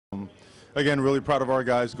Again, really proud of our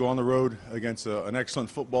guys. Go on the road against an excellent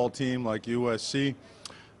football team like USC.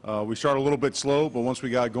 We started a little bit slow, but once we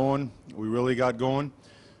got going, we really got going.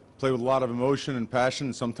 Played with a lot of emotion and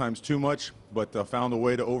passion, sometimes too much, but found a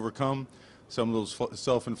way to overcome some of those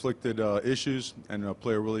self-inflicted issues and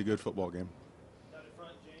play a really good football game. Down in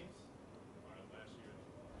front, James. Last year,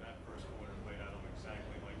 that first quarter played out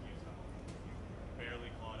exactly like you thought. You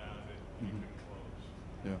barely clawed out of it. You couldn't close.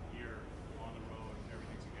 Yeah. You're on the road.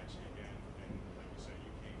 Everything's against you again. And like you said,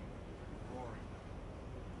 you came roaring.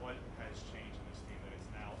 What has changed in this team that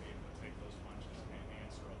it's now able to take those punches and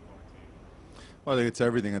answer up our team? Well, I think it's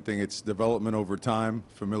everything. I think it's development over time,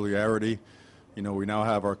 familiarity. You know, we now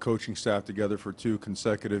have our coaching staff together for 2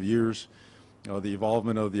 consecutive years. The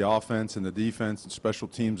involvement of the offense and the defense and special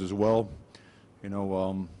teams as well. You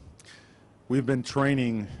know, we've been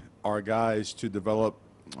training our guys to develop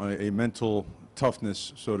a mental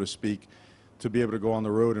toughness, so to speak, to be able to go on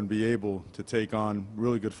the road and be able to take on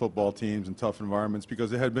really good football teams and tough environments,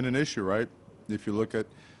 because it had been an issue, right? If you look at,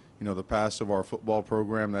 you know, the past of our football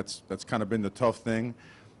program, that's kind of been the tough thing.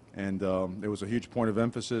 And it was a huge point of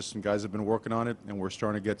emphasis, and guys have been working on it, and we're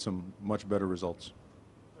starting to get some much better results.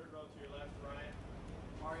 Third row to your left, Ryan.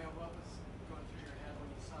 Mario, what was going through your head when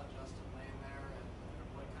you saw Justin laying there, and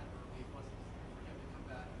what kind of relief was it for him to come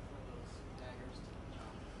back for those daggers to the jaw?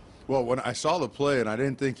 Well, when I saw the play, and I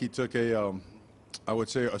didn't think he took I would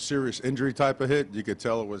say a serious injury type of hit. You could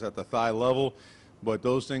tell it was at the thigh level. But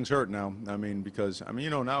those things hurt now. I mean, because, I mean,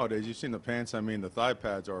 you know, nowadays you've seen the pants. I mean, the thigh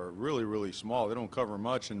pads are really, really small. They don't cover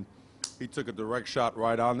much. And he took a direct shot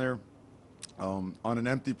right on there on an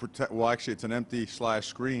empty well, actually, it's an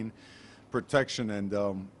empty/screen protection. And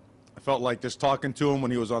I felt like just talking to him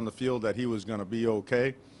when he was on the field that he was going to be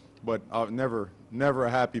okay. But never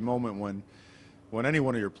a happy moment when any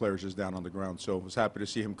one of your players is down on the ground. So I was happy to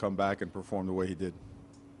see him come back and perform the way he did.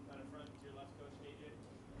 Down in front to your left, Coach AJ.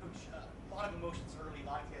 Coach, a lot of emotions early. A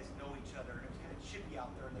lot of you guys know each other, and it was kind of chippy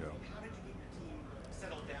out there in the Yeah. game. How did you get your team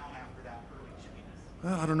settled down after that early chippiness?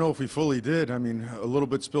 Well, I don't know if we fully did. I mean, a little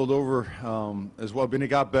bit spilled over as well. But it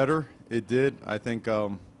got better. It did. I think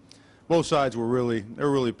both sides were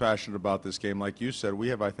they're really passionate about this game. Like you said, we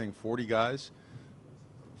have, I think, 46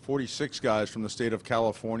 guys from the state of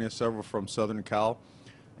California, several from Southern Cal.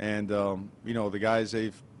 And, you know, the guys,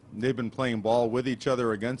 they've been playing ball with each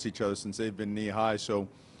other, against each other since they've been knee-high. So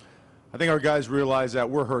I think our guys realize that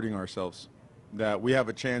we're hurting ourselves, that we have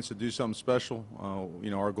a chance to do something special.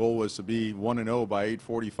 You know, our goal was to be 1-0 by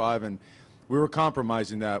 8:45, and we were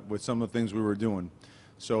compromising that with some of the things we were doing.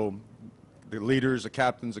 So the leaders, the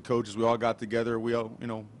captains, the coaches, we all got together. We all, you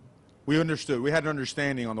know, we understood. We had an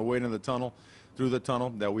understanding on the way into the tunnel, through the tunnel,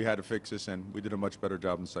 that we had to fix this, and we did a much better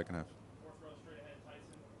job in the second half. Fourth row straight ahead,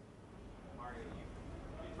 Tyson. Mario, your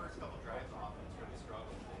first couple drives of offense really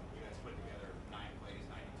struggled. You guys put together 9 plays,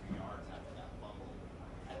 92 yards after that fumble.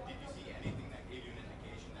 Did you see anything that gave you an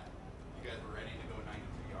indication that you guys were ready to go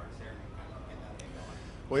 92 yards there and kind of get that thing going?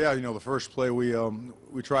 Well, yeah, you know, the first play we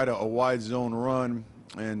tried a wide zone run,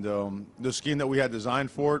 and the scheme that we had designed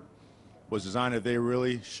for it was designed that they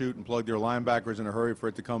really shoot and plug their linebackers in a hurry for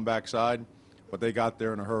it to come backside, but they got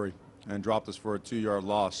there in a hurry and dropped us for a 2-yard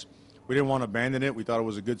loss. We didn't want to abandon it. We thought it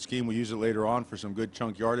was a good scheme. We used it later on for some good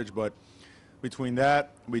chunk yardage, but between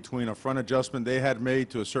that, between a front adjustment they had made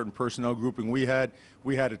to a certain personnel grouping we had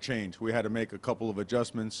to change. We had to make a couple of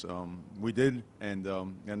adjustments. We did, and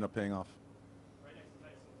ended up paying off. Right next to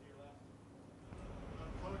Tyson to your left.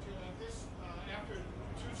 Coach, after 2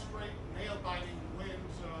 straight nail-biting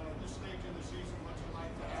wins, this stage in the season, what's it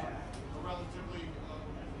like to have a relatively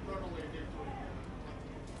runaway victory?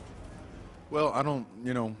 Well, I don't,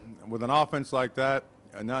 you know, with an offense like that,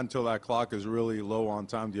 and not until that clock is really low on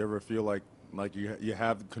time do you ever feel like you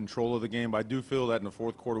have control of the game. But I do feel that in the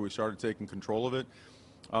fourth quarter we started taking control of it.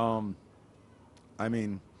 I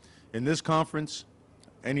mean, in this conference,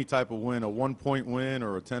 any type of win, a 1-point win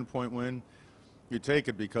or a 10-point win, you take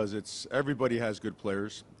it, because it's everybody has good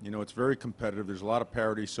players. You know, it's very competitive. There's a lot of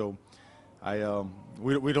parity. So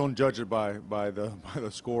we don't judge it by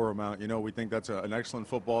the score amount. You know, we think that's an excellent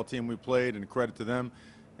football team we played, and credit to them.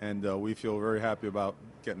 And we feel very happy about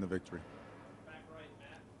getting the victory. Back right,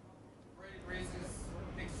 Matt. Brady raises,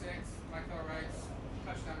 pick 6, Michael Wright's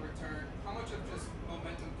touchdown return. How much of just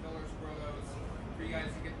momentum killers were those for you guys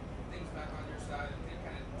to get things back on your side and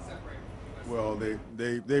kind of separate from the rest? Well,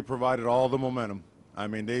 they provided all the momentum. I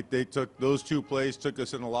mean, they took those 2 plays, took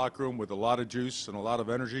us in the locker room with a lot of juice and a lot of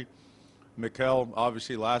energy. Mikel,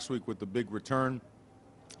 obviously, last week with the big return.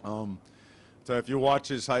 So if you watch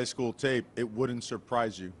his high school tape, it wouldn't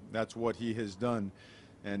surprise you. That's what he has done.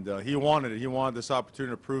 And he wanted it. He wanted this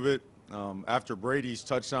opportunity to prove it. after Brady's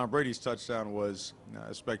touchdown was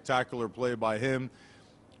a spectacular play by him,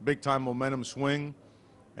 big-time momentum swing,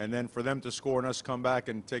 and then for them to score and us come back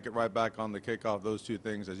and take it right back on the kickoff, those two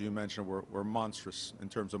things, as you mentioned, were monstrous in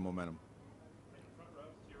terms of momentum.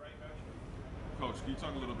 Coach, can you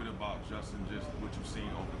talk a little bit about Justin, just what you've seen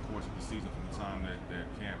over the course of the season from the time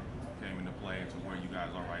that camp came into play to where you guys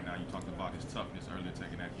are right now? You talked about his toughness earlier,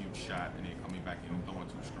 taking that huge shot and then coming back in and throwing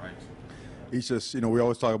 2 strikes. He's just, we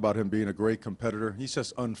always talk about him being a great competitor. He's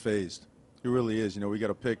just unfazed. He really is. We got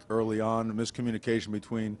a pick early on, miscommunication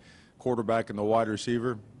between quarterback and the wide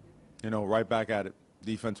receiver, right back at it.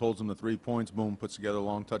 Defense holds him to 3 points, boom, puts together a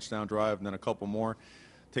long touchdown drive, and then a couple more,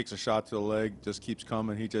 takes a shot to the leg, just keeps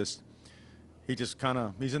coming. He's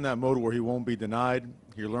in that mode where he won't be denied.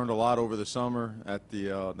 He learned a lot over the summer at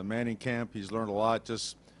the Manning camp. He's learned a lot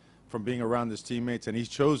just from being around his teammates, and he's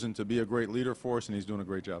chosen to be a great leader for us, and he's doing a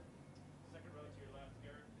great job. Second row to your left,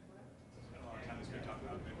 Garrett. Spent a lot of time this week talking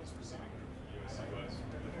about this receiving group for USC was.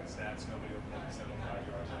 Looking at stats, nobody over 75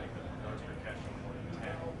 yards. I think the yards per catch no more than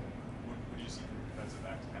 10. What do you see from the defensive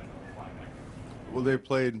back to kind of refine that group? Well, they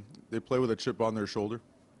played with a chip on their shoulder.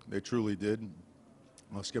 They truly did.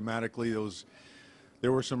 Schematically,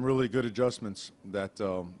 there were some really good adjustments that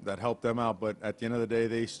helped them out. But at the end of the day,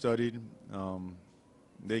 they studied.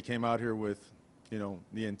 They came out here with,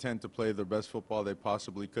 the intent to play their best football they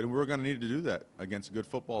possibly could, and we were going to need to do that against a good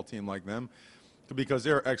football team like them, because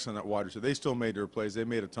they're excellent at wide receiver. They still made their plays. They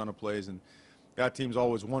made a ton of plays, and that team's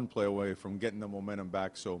always one play away from getting the momentum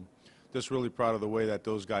back. So, just really proud of the way that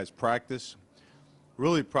those guys practice.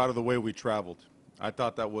 Really proud of the way we traveled. I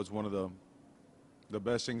thought that was one of the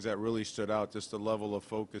best things that really stood out. Just the level of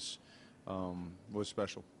focus was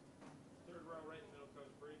special. Third row, right in the middle, Coach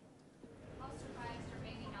Bree. How surprised or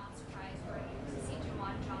maybe not surprised were you to see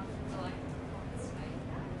Juwan Johnson's electric performance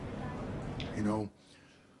tonight?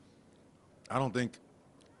 I don't think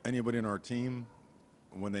anybody in our team,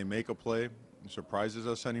 when they make a play, surprises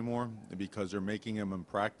us anymore because they're making him in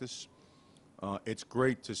practice. It's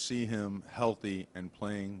great to see him healthy and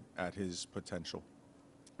playing at his potential.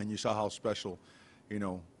 And you saw how special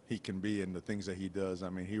he can be in the things that he does. I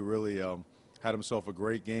mean, he really had himself a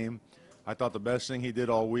great game. I thought the best thing he did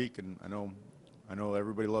all week, and I know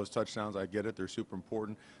everybody loves touchdowns. I get it. They're super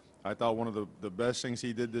important. I thought one of the best things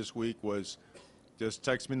he did this week was just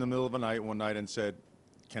text me in the middle of the night one night and said,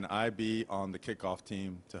 can I be on the kickoff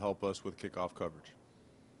team to help us with kickoff coverage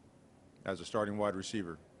as a starting wide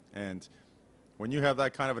receiver? And when you have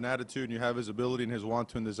that kind of an attitude and you have his ability and his want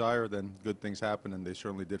to and desire, then good things happen, and they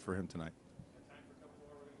certainly did for him tonight. Time for a couple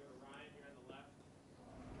more. We're going to go to Ryan here on the left.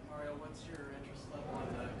 Mario, what's your interest level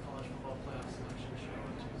in the college football playoff selection show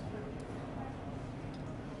on Tuesday?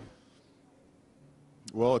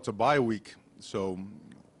 Well, it's a bye week, so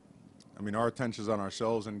our attention is on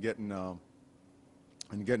ourselves and getting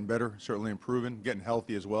better, certainly improving, getting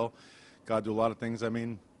healthy as well. Got to do a lot of things.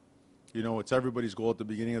 It's everybody's goal at the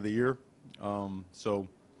beginning of the year. So,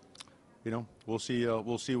 we'll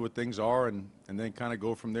see what things are and then kind of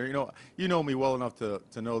go from there. You know me well enough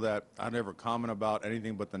to know that I never comment about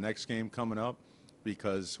anything but the next game coming up,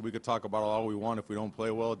 because we could talk about all we want. If we don't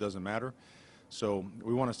play well, it doesn't matter. So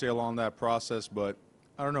we want to stay along that process, but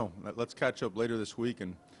I don't know. Let's catch up later this week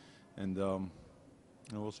and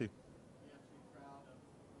we'll see.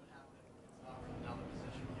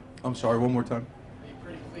 I'm sorry, one more time. Are you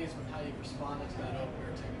pretty pleased with how you've responded to that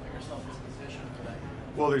opener to put yourself in position for that?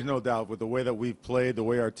 Well, there's no doubt with the way that we've played, the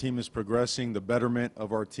way our team is progressing, the betterment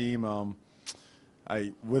of our team.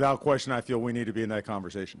 Without question, I feel we need to be in that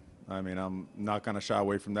conversation. I'm not going to shy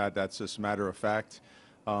away from that. That's just a matter of fact.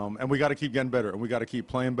 And we got to keep getting better, and we got to keep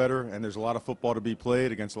playing better. And there's a lot of football to be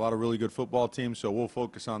played against a lot of really good football teams, so we'll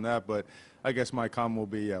focus on that. But I guess my comment will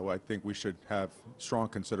be, I think we should have strong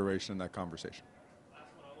consideration in that conversation.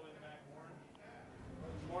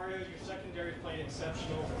 Mario, your secondary played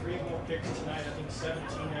exceptional. 3 more picks tonight. I think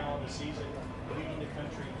 17 now on the season, leading the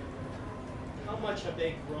country. How much have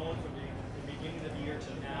they grown from the beginning of the year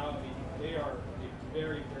to now? They are a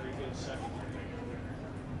very, very good secondary.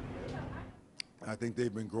 I think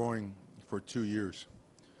they've been growing for 2 years.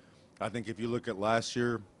 I think if you look at last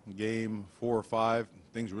year, game 4 or 5,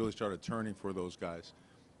 things really started turning for those guys.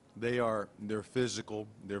 They're physical.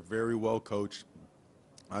 They're very well coached.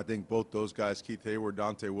 I think both those guys, Keith Hayward,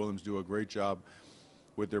 Dante Williams, do a great job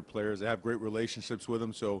with their players. They have great relationships with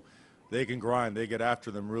them, so they can grind. They get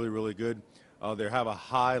after them really, really good. They have a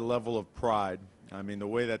high level of pride. The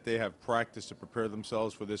way that they have practiced to prepare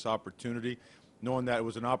themselves for this opportunity, knowing that it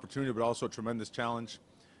was an opportunity but also a tremendous challenge.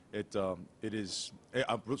 I'm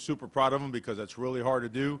super proud of them because that's really hard to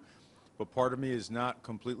do. but part of me is not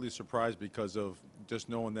completely surprised because of just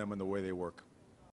knowing them and the way they work.